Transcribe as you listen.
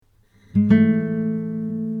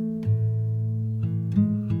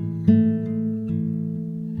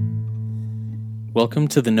Welcome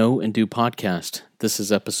to the Know and Do podcast. This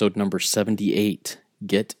is episode number 78,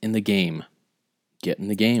 Get in the Game. Get in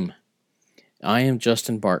the Game. I am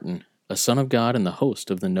Justin Barton, a son of God and the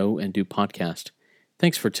host of the Know and Do podcast.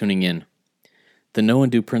 Thanks for tuning in. The Know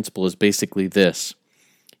and Do principle is basically this.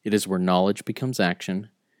 It is where knowledge becomes action,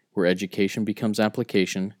 where education becomes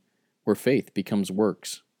application, where faith becomes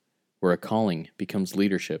works, where a calling becomes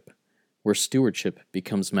leadership, where stewardship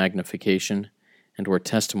becomes magnification, and where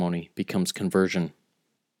testimony becomes conversion.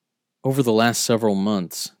 Over the last several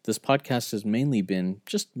months, this podcast has mainly been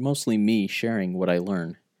just mostly me sharing what I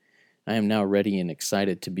learn. I am now ready and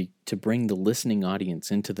excited to bring the listening audience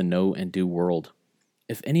into the Know and Do world.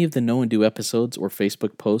 If any of the Know and Do episodes or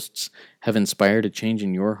Facebook posts have inspired a change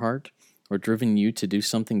in your heart or driven you to do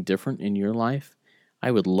something different in your life, I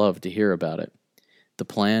would love to hear about it. The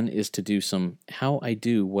plan is to do some How I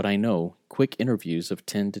Do What I Know quick interviews of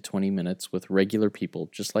 10 to 20 minutes with regular people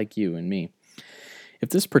just like you and me. If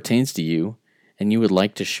this pertains to you and you would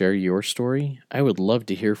like to share your story, I would love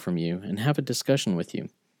to hear from you and have a discussion with you.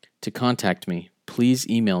 To contact me, please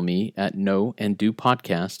email me at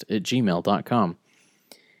knowandopodcast@gmail.com.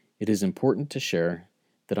 It is important to share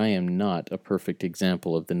that I am not a perfect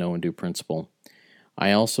example of the Know and Do principle.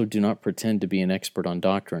 I also do not pretend to be an expert on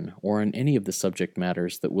doctrine or on any of the subject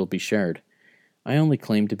matters that will be shared. I only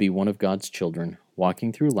claim to be one of God's children,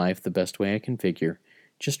 walking through life the best way I can figure,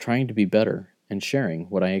 just trying to be better and sharing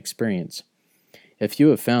what I experience. If you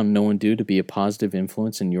have found Know and Do to be a positive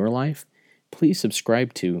influence in your life, please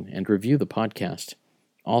subscribe to and review the podcast.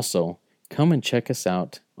 Also, come and check us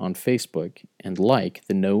out on Facebook and like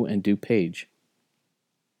the Know and Do page.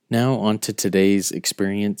 Now on to today's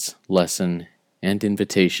experience, lesson, and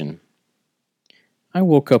invitation. I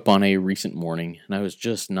woke up on a recent morning and I was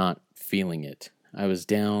just not feeling it. I was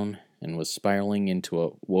down and was spiraling into a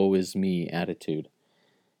woe is me attitude.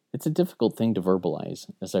 It's a difficult thing to verbalize,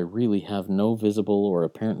 as I really have no visible or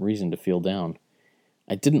apparent reason to feel down.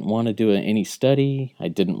 I didn't want to do any study, I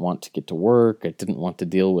didn't want to get to work, I didn't want to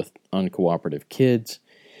deal with uncooperative kids,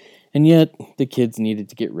 and yet the kids needed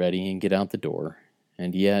to get ready and get out the door,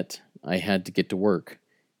 and yet I had to get to work.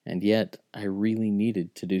 And yet, I really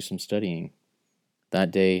needed to do some studying. That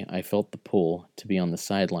day, I felt the pull to be on the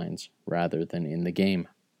sidelines rather than in the game.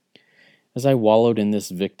 As I wallowed in this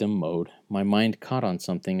victim mode, my mind caught on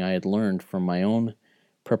something I had learned from my own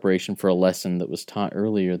preparation for a lesson that was taught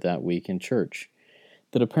earlier that week in church,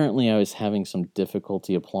 that apparently I was having some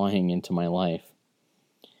difficulty applying into my life.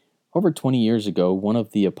 Over 20 years ago, one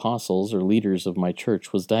of the apostles or leaders of my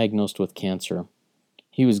church was diagnosed with cancer.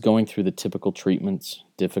 He was going through the typical treatments,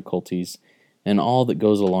 difficulties, and all that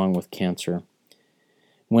goes along with cancer.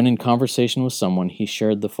 When in conversation with someone, he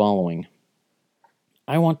shared the following.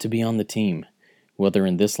 I want to be on the team, whether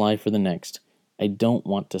in this life or the next. I don't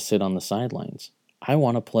want to sit on the sidelines. I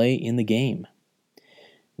want to play in the game.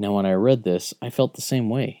 Now, when I read this, I felt the same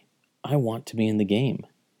way. I want to be in the game.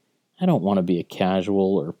 I don't want to be a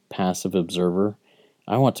casual or passive observer.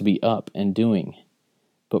 I want to be up and doing.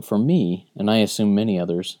 But for me, and I assume many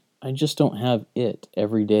others, I just don't have it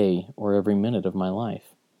every day or every minute of my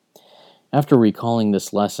life. After recalling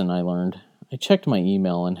this lesson I learned, I checked my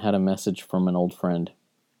email and had a message from an old friend.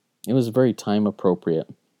 It was very time appropriate,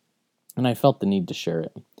 and I felt the need to share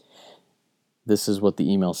it. This is what the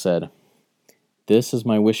email said. This is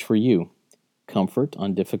my wish for you. Comfort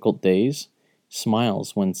on difficult days,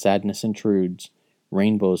 smiles when sadness intrudes,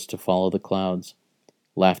 rainbows to follow the clouds,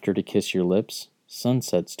 laughter to kiss your lips,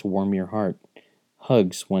 sunsets to warm your heart,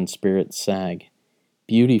 hugs when spirits sag,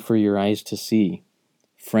 beauty for your eyes to see,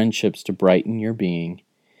 friendships to brighten your being,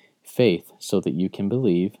 faith so that you can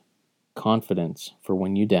believe, confidence for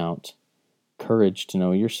when you doubt, courage to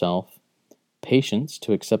know yourself, patience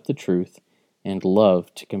to accept the truth, and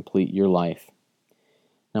love to complete your life.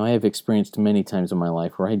 Now, I have experienced many times in my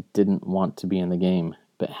life where I didn't want to be in the game,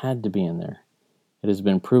 but had to be in there. It has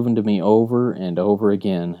been proven to me over and over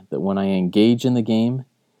again that when I engage in the game,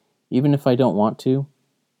 even if I don't want to,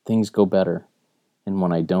 things go better. And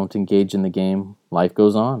when I don't engage in the game, life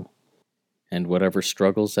goes on. And whatever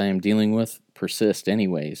struggles I am dealing with persist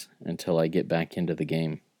anyways until I get back into the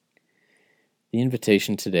game. The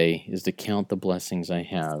invitation today is to count the blessings I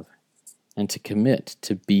have and to commit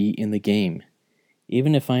to be in the game,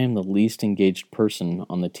 even if I am the least engaged person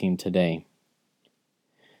on the team today.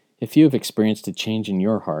 If you have experienced a change in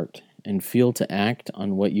your heart and feel to act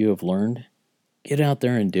on what you have learned, get out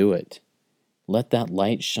there and do it. Let that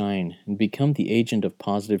light shine and become the agent of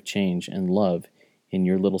positive change and love in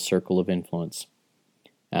your little circle of influence.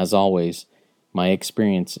 As always, My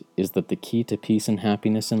experience is that the key to peace and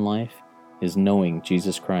happiness in life is knowing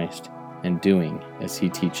Jesus Christ and doing as He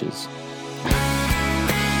teaches.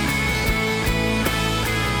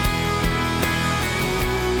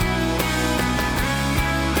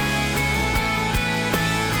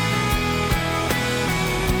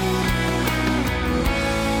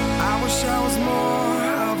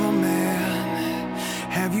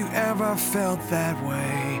 Ever felt that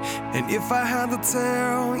way? And if I had to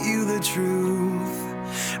tell you the truth,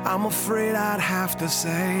 I'm afraid I'd have to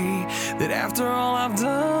say that after all I've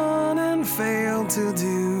done and failed to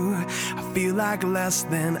do, I feel like less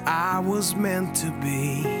than I was meant to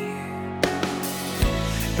be.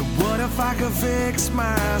 And what if I could fix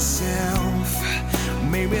myself?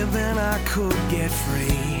 Maybe then I could get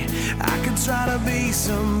free. I could try to be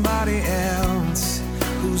somebody else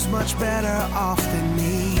who's much better off than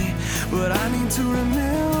me. But I need to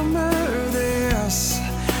remember this,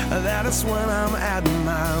 that it's when I'm at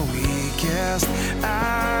my weakest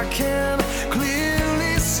I can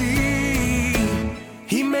clearly see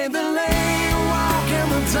He made the lame walk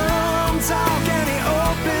and the dumb talk, and He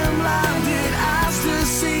opened blinded eyes to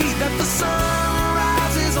see that the sun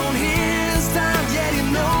rises on His time. Yet He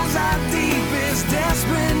knows our deepest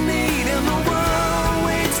desperate need, and the world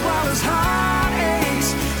waits while His heart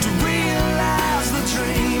aches to realize the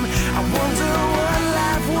dream. I wonder what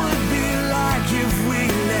life would be like if we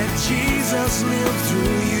let Jesus live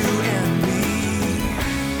through you